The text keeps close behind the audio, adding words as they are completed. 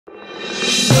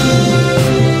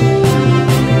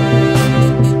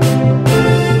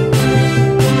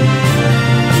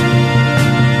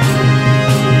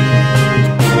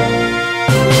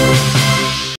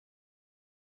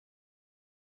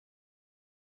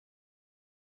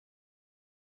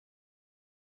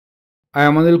I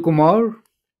am Anil Kumar.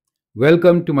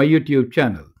 Welcome to my YouTube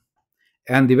channel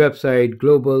and the website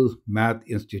Global Math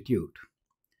Institute.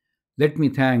 Let me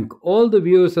thank all the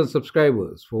viewers and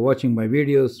subscribers for watching my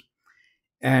videos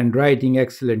and writing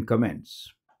excellent comments.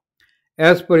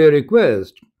 As per your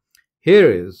request,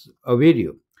 here is a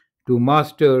video to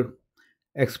master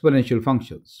exponential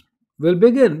functions. We'll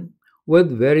begin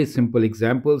with very simple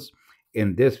examples.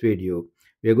 In this video,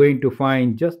 we are going to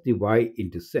find just the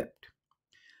y-intercept.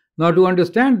 Now, to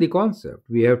understand the concept,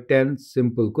 we have 10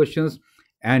 simple questions,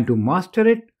 and to master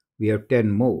it, we have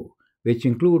 10 more, which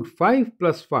include 5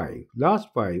 plus 5. Last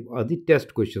 5 are the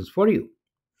test questions for you.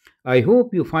 I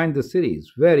hope you find the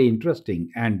series very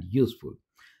interesting and useful.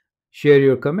 Share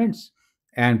your comments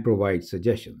and provide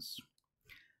suggestions.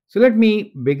 So, let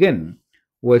me begin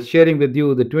with sharing with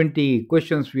you the 20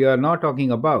 questions we are now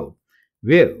talking about,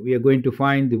 where we are going to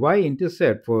find the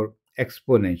y-intercept for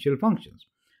exponential functions.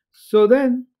 So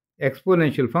then,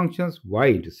 exponential functions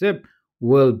y-intercept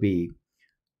will be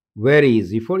very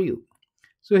easy for you.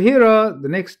 So here are the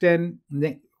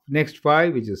next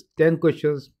 5, which is 10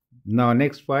 questions. Now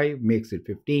next 5 makes it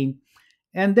 15,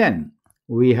 and then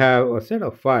we have a set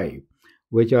of 5,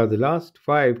 which are the last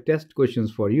 5 test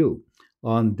questions for you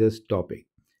on this topic.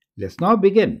 Let's now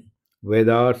begin with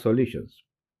our solutions.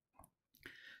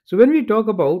 So when we talk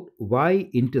about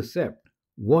y-intercept,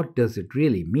 what does it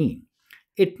really mean?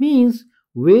 It means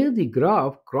where the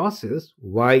graph crosses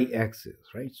y-axis,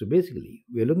 right? So basically,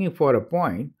 we are looking for a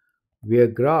point where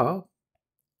graph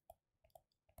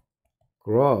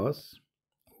cross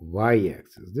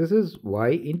y-axis. This is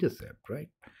y-intercept, right?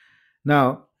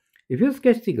 Now, if you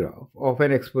sketch the graph of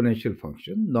an exponential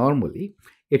function, normally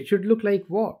it should look like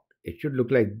what? It should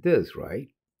look like this, right?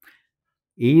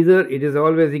 Either it is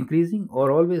always increasing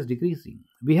or always decreasing.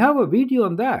 We have a video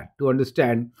on that to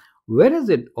understand where is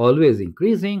it always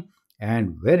increasing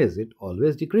and where is it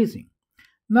always decreasing.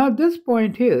 Now this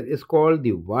point here is called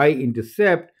the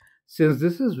y-intercept, since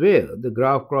this is where the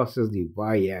graph crosses the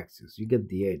y-axis. You get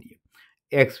the idea.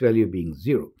 X value being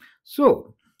 0.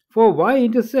 So for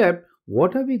y-intercept,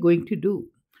 what are we going to do?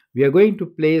 We are going to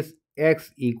place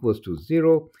x equals to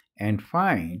 0 and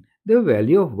find the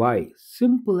value of y.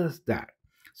 Simple as that.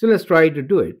 So let's try to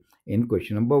do it in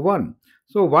question number 1.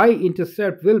 So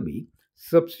y-intercept will be,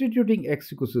 substituting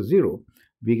x equals to 0,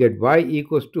 we get y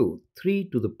equals to 3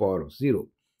 to the power of 0.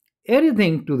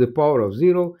 Anything to the power of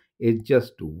 0 is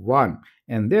just 1,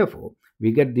 and therefore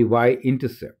we get the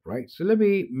y-intercept, right? So let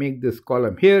me make this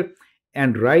column here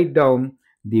and write down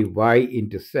the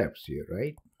y-intercepts here,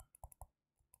 right?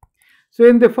 So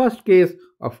in the first case,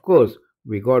 of course,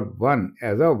 we got 1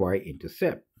 as our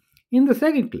y-intercept. In the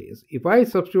second case, if I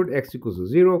substitute x equals to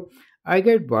 0, I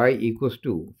get y equals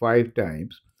to 5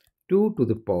 times 2 to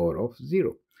the power of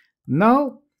 0.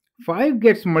 Now, 5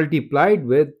 gets multiplied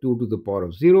with 2 to the power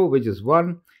of 0, which is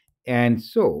 1. And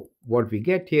so, what we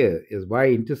get here is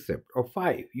y-intercept of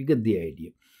 5. You get the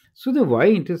idea. So, the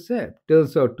y-intercept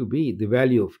turns out to be the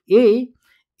value of a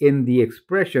in the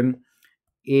expression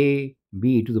a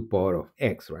b to the power of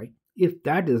x, right? If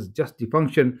that is just the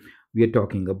function we are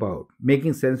talking about.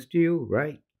 Making sense to you,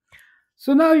 right?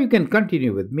 So now you can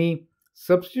continue with me.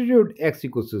 Substitute x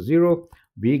equals to 0.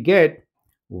 We get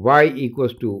y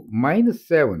equals to minus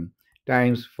 7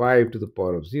 times 5 to the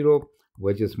power of 0,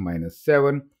 which is minus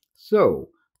 7. So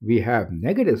we have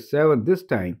negative 7 this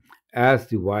time as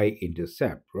the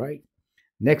y-intercept, right?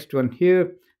 Next one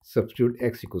here, substitute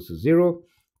x equals to 0.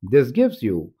 This gives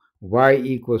you y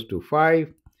equals to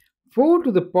 5. 4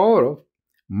 to the power of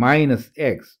minus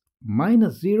x.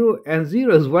 Minus 0 and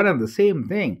 0 is one and the same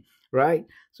thing, right?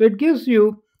 So it gives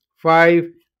you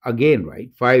 5 again, right?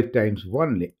 5 times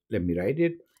 1, let me write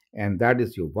it, and that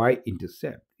is your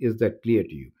y-intercept. Is that clear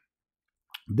to you?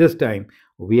 This time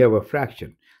we have a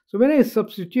fraction. So when I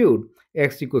substitute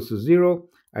x equals to 0,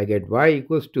 I get y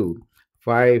equals to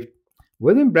 5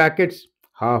 within brackets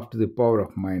half to the power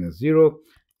of minus 0.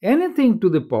 Anything to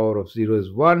the power of 0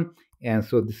 is 1, and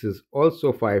so this is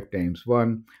also 5 times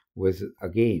 1, which is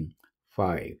again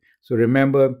 5. So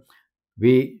remember,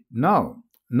 we now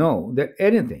know that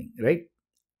anything, right,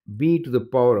 b to the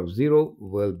power of 0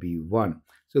 will be 1.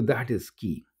 So that is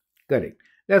key. Correct.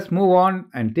 Let's move on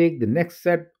and take the next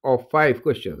set of 5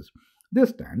 questions.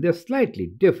 This time they're slightly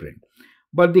different,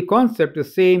 but the concept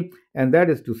is same, and that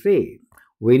is to say,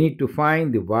 we need to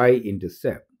find the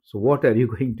y-intercept. So what are you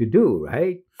going to do,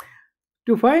 right?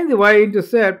 To find the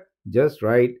y-intercept, just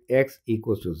write x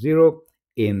equals to 0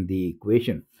 in the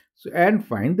equation. So and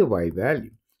find the y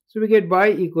value. So we get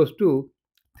y equals to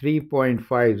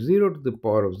 3.50 to the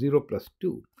power of 0 plus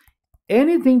 2.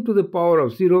 Anything to the power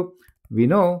of 0, we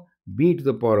know b to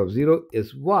the power of 0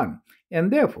 is 1.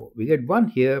 and therefore we get 1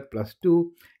 here plus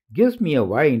 2 gives me a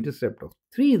y-intercept of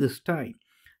 3 this time.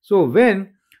 So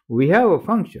when we have a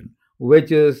function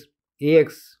which is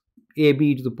ax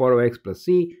ab to the power of x plus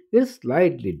c is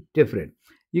slightly different.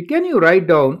 Can you write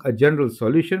down a general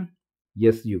solution?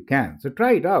 Yes, you can. So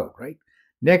try it out, right?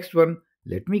 Next one,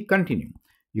 let me continue.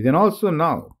 You can also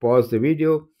now pause the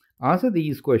video, answer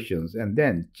these questions, and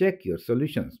then check your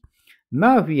solutions.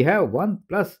 Now we have 1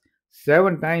 plus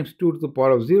 7 times 2 to the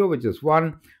power of 0, which is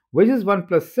 1, which is 1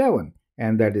 plus 7,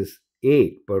 and that is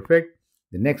 8. Perfect.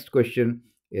 The next question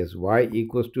is y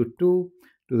equals to 2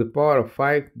 to the power of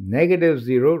 5 negative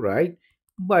 0, right?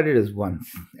 But it is 1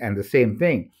 and the same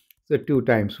thing. So 2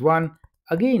 times 1,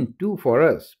 again 2 for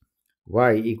us.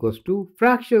 Y equals to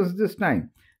fractions this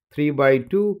time. 3 by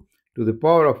 2 to the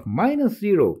power of minus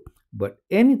 0. But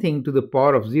anything to the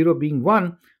power of 0 being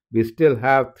 1, we still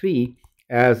have 3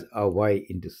 as a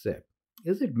y-intercept.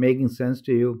 Is it making sense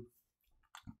to you?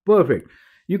 Perfect.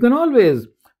 You can always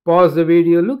pause the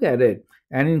video, look at it,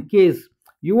 and in case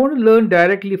you want to learn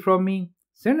directly from me,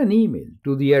 send an email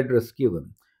to the address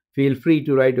given. Feel free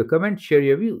to write a comment, share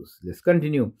your views. Let's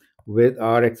continue with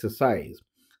our exercise.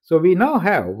 So we now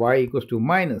have y equals to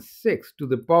minus 6 to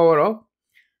the power of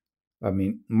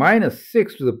minus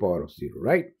 6 to the power of 0,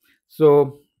 right?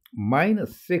 So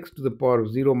minus 6 to the power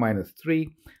of 0 minus 3.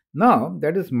 Now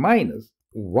that is minus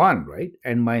 1, right?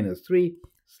 And minus 3,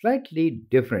 slightly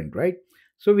different, right?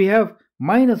 So we have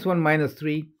minus 1 minus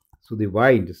 3. So the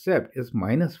y-intercept is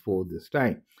minus 4 this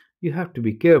time. You have to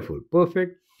be careful.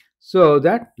 Perfect. So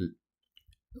that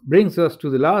brings us to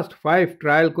the last 5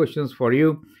 trial questions for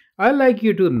you. I'd like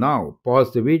you to now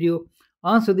pause the video,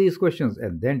 answer these questions,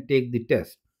 and then take the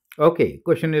test. Okay,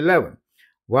 question 11.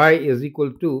 Y is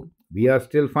equal to, we are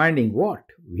still finding what?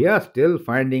 We are still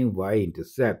finding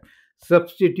y-intercept.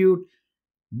 Substitute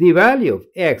the value of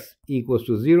x equals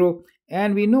to 0,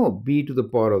 and we know b to the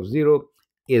power of 0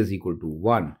 is equal to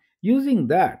 1. Using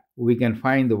that, we can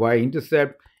find the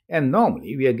y-intercept, and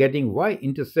normally we are getting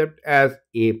y-intercept as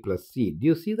a plus c. Do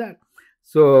you see that?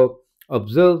 So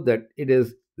observe that it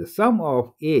is the sum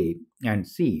of a and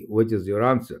c, which is your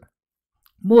answer.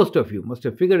 Most of you must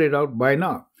have figured it out by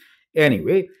now.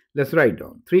 Anyway, let's write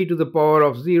down 3 to the power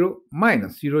of 0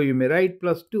 minus 0 you may write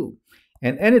plus 2.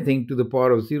 And anything to the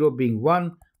power of 0 being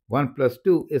 1, 1 plus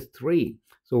 2 is 3.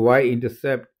 So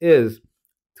y-intercept is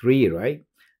 3, right?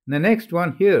 The next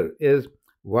one here is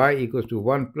y equals to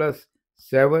 1 plus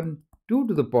 7, 2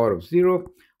 to the power of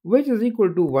 0, which is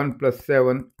equal to 1 plus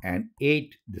 7 and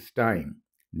 8 this time.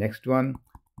 Next one,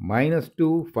 minus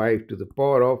 2, 5 to the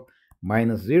power of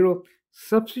minus 0.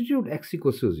 Substitute x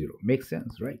equals to 0. Makes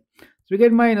sense, right? So we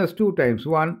get minus 2 times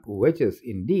 1, which is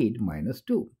indeed minus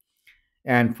 2.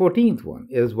 And 14th one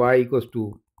is y equals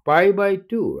to pi by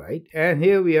 2, right? And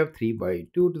here we have 3 by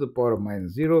 2 to the power of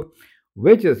minus 0,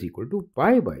 which is equal to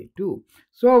pi by 2.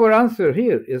 So our answer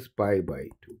here is pi by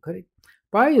 2, correct?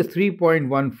 Pi is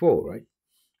 3.14, right?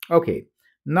 Okay,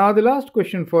 now the last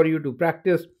question for you to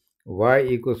practice, y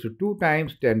equals to 2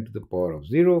 times 10 to the power of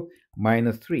 0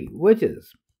 minus 3, which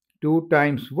is 2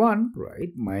 times 1,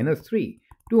 right, minus 3.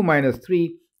 2 minus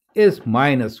 3 is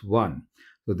minus 1.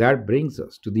 So that brings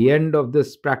us to the end of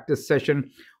this practice session.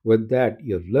 With that,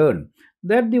 you've learned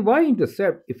that the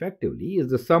y-intercept effectively is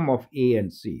the sum of a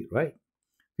and c, right?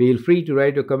 Feel free to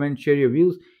write a comment, share your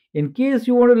views. In case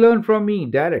you want to learn from me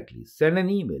directly, send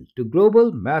an email to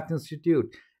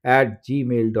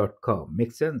globalmathinstitute@gmail.com.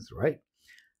 Makes sense, right?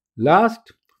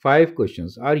 Last 5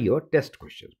 questions are your test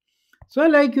questions. So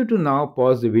I'd like you to now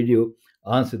pause the video,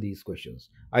 answer these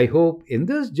questions. I hope in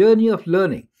this journey of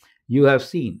learning, you have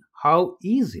seen how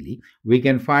easily we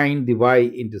can find the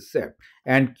y-intercept.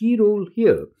 And key rule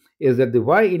here is that the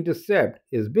y-intercept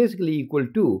is basically equal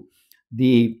to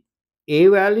the a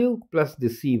value plus the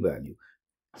c value.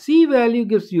 C value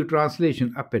gives you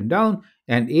translation up and down,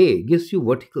 and A gives you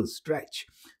vertical stretch.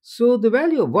 So the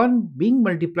value of 1 being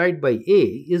multiplied by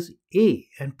A is A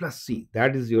and plus C.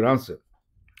 That is your answer.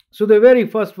 So the very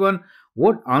first one,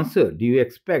 what answer do you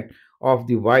expect of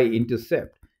the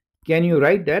y-intercept? Can you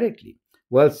write directly?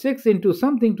 Well, 6 into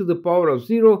something to the power of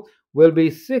 0 will be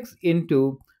 6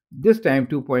 into, this time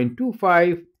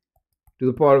 2.25 to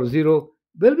the power of 0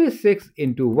 will be 6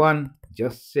 into 1,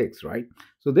 just 6, right?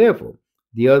 So therefore,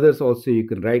 the others also you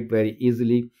can write very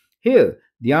easily. Here,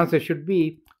 the answer should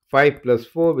be 5 plus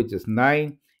 4, which is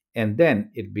 9, and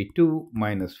then it be 2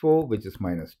 minus 4, which is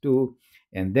minus 2,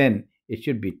 and then it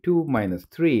should be 2 minus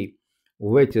 3,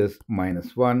 which is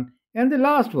minus 1, and the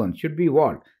last one should be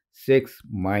what? 6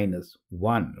 minus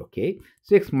 1, okay?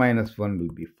 6 minus 1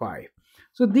 will be 5.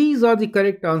 So these are the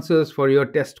correct answers for your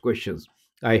test questions.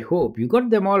 I hope you got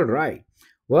them all right.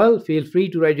 Well, feel free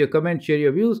to write your comment, share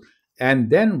your views, and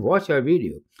then watch our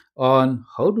video on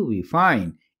how do we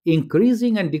find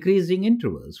increasing and decreasing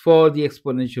intervals for the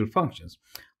exponential functions.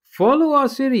 Follow our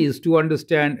series to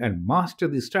understand and master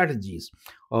the strategies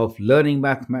of learning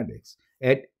mathematics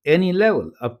at any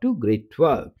level up to grade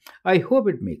 12. I hope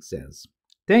it makes sense.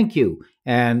 Thank you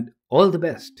and all the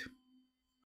best.